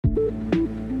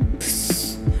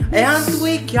यार तू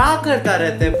ये क्या करता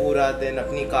रहता है पूरा दिन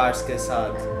अपनी कार्स के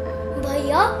साथ?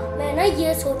 भैया मैं ना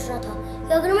ये सोच रहा था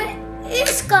कि अगर मैं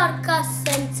इस कार का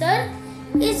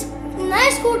सेंसर इस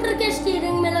नए स्कूटर के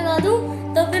स्टीयरिंग में लगा दूं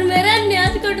तो फिर मेरा नया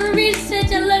स्कूटर भी इससे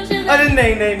चलना शुरू। अरे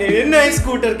नहीं नए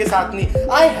स्कूटर के साथ नहीं।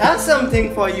 I have something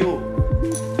for you.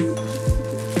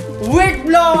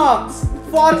 Witblox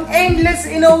for endless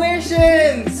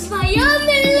innovations. भैया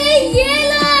मेरे लिए ये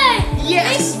लाए।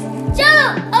 Yes. चलो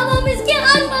अब हम इसकी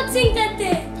अनबॉक्सिंग करते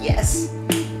हैं। Yes.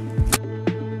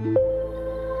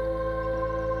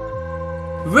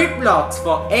 Witblox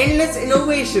for endless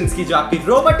innovations की जो आपकी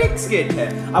रोबोटिक्स किट है,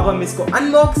 अब हम इसको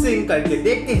अनबॉक्सिंग करके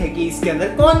देखते हैं कि इसके अंदर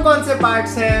कौन कौन से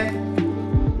पार्ट्स हैं।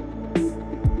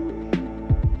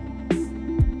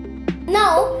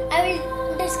 Now I will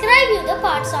describe you the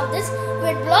parts of this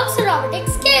Witblox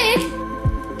Robotics Kit.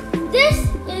 This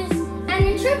is an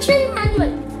instruction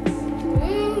manual.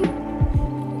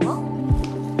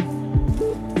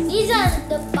 These are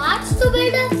the parts to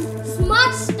build a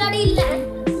smart study lab.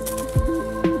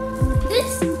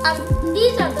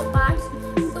 These are the parts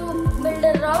to build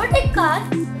a robotic car.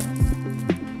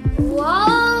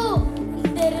 Wow!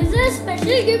 There is a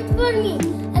special gift for me.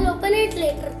 I'll open it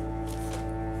later.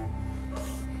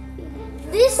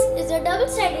 This is a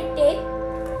double-sided tape.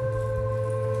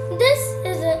 This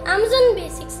is an Amazon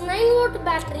Basics 9-volt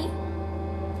battery.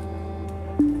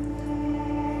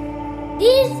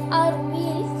 These are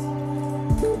wheels.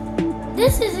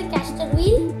 This is a caster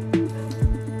wheel.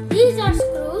 These are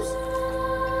screws.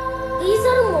 These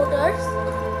are motors.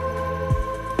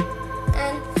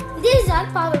 And these are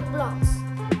power blocks.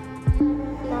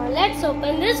 Now let's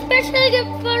open this special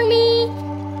gift for me.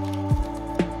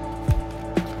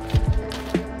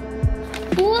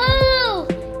 Wow!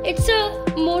 It's a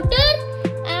motor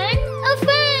and a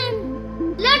fan.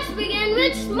 Let's begin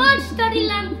with smart study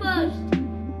lamp first.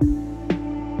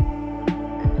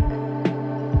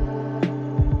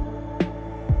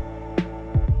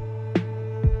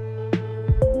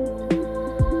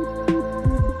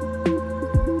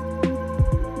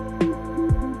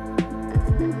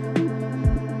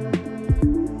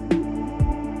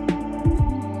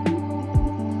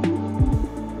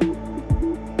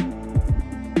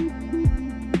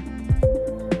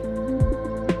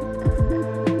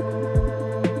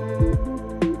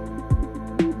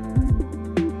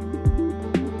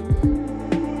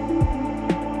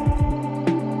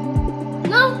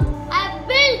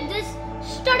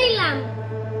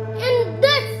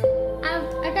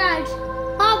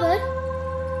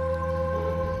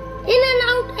 In and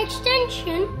out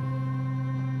extension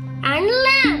and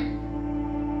lamp.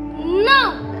 Now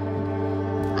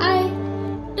I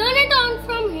turn it on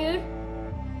from here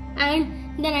and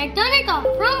then I turn it off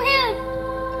from here.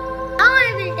 Now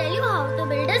I will tell you how to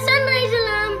build a sunrise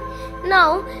lamp. Now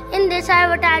in this I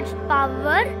have attached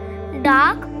power,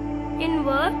 dark,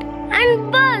 invert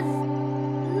and buzz.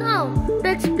 Now to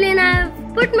explain, I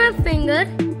have put my finger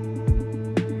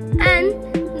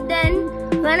and then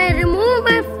when I remove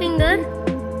my finger,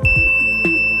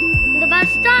 the buzz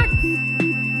starts.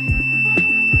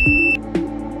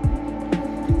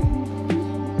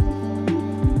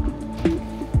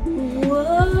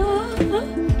 Whoa.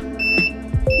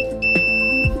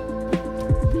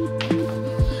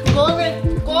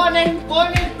 कौन है?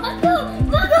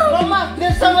 Mama,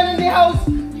 there's someone in the house.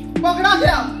 पकड़ा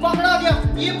गया,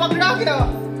 ये पकड़ा गया.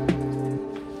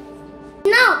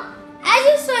 Now, as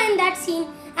you saw in that scene,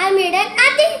 I made an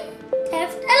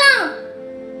anti-theft alarm.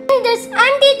 In this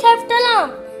anti-theft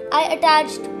alarm, I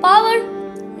attached power,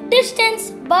 distance,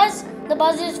 buzz. The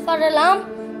buzz is for alarm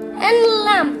and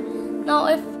lamp. Now,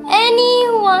 if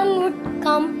anyone would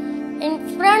come in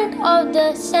front of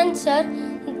the sensor,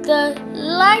 the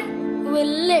light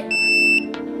will lit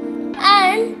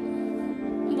and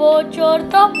वो चोर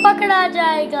तो पकड़ा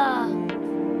जाएगा.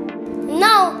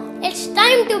 Now, it's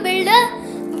time to build a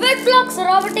WitBlox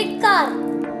Robotic Car.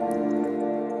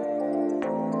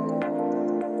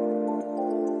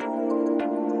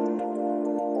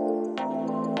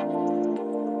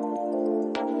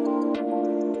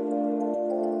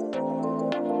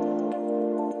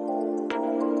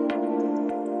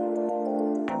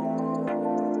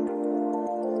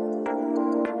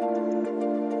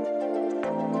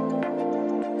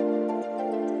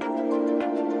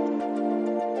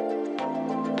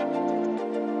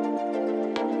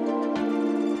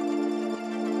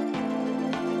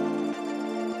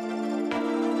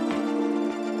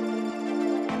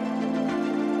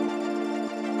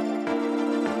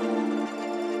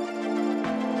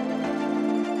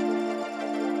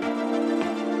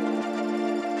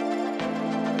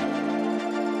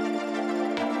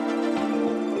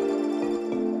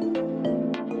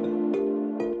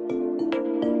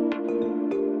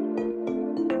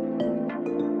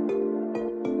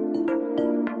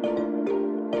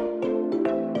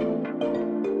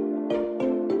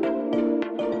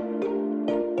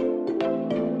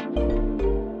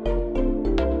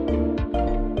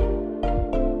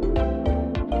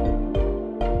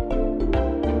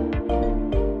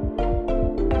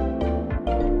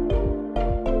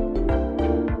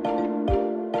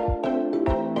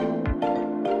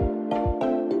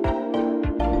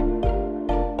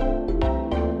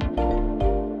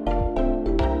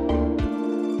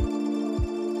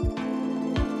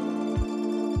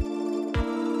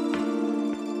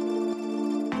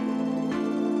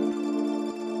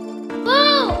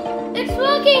 it's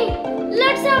working.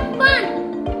 Let's have fun.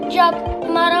 जब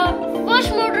हमारा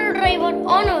first motor driver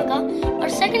on होगा और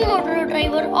second motor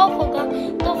driver of होगा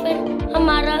तो फिर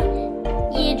हमारा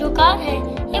ये जो कार है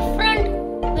ये फ्रंट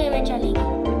वे में चलेगी।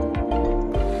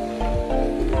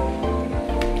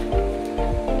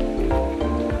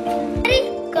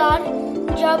 कार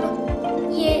जब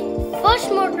ये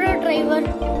फर्स्ट मोटर ड्राइवर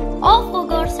ऑफ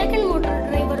होगा और सेकंड मोटर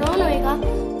ड्राइवर ऑन होएगा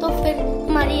तो फिर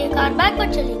हमारी ये कार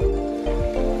बैकवर्ड चलेगी।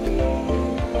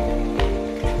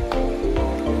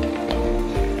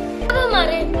 जब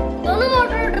हमारे दोनों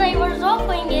मोटर ड्राइवर्स ऑफ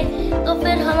होंगे तो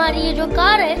फिर हमारी ये जो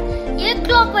कार है ये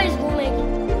क्लॉकवाइज घूमेगी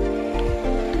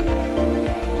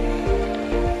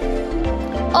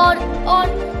और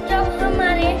जब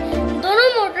हमारे दोनों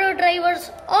मोटर ड्राइवर्स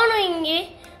ऑन होंगे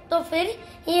तो फिर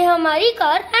ये हमारी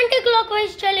कार एंटी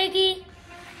क्लॉकवाइज चलेगी।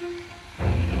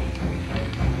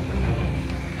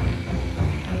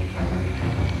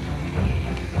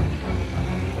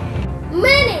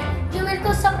 मेरे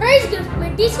को सरप्राइज गिफ्ट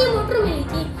में डीसी मोटर मिली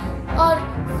थी और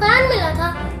फैन मिला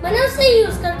था, मैंने उसे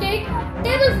यूज करके एक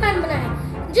टेबल फैन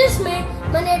बनाया जिसमें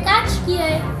मैंने अटैच किया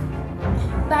है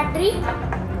battery,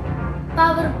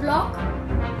 power block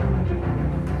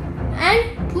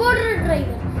and motor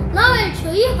driver. Now I'll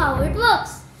show you how it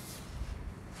works.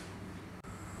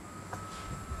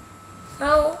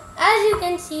 Now, as you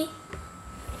can see,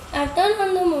 I've turned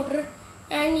on the motor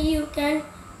and you can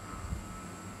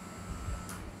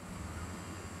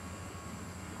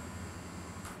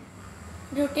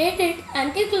rotate it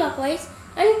anti-clockwise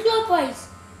and clockwise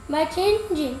by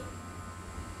changing.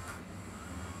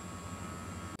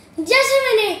 जैसे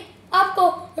मैंने आपको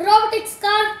robotics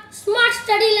car, smart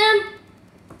study lamp,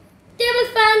 table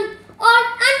fan और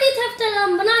anti theft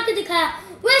alarm बना के दिखाया,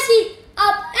 वैसे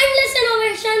आप endless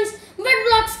innovations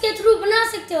WitBlox के थ्रू बना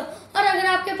सकते हो। और अगर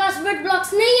आपके पास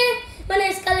WitBlox नहीं है, मैंने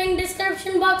इसका लिंक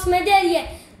डिस्क्रिप्शन बॉक्स में दे दिया है।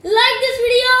 Like this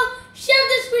video, share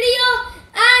this video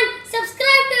and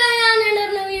subscribe to Ayaan and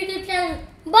our new YouTube channel.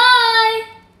 Bye.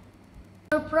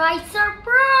 Surprise,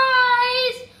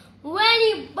 surprise! When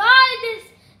you buy this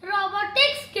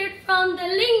robotics kit from the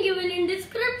link given in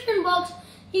description box,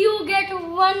 you get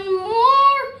one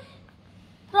more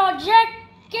project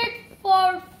kit for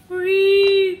free.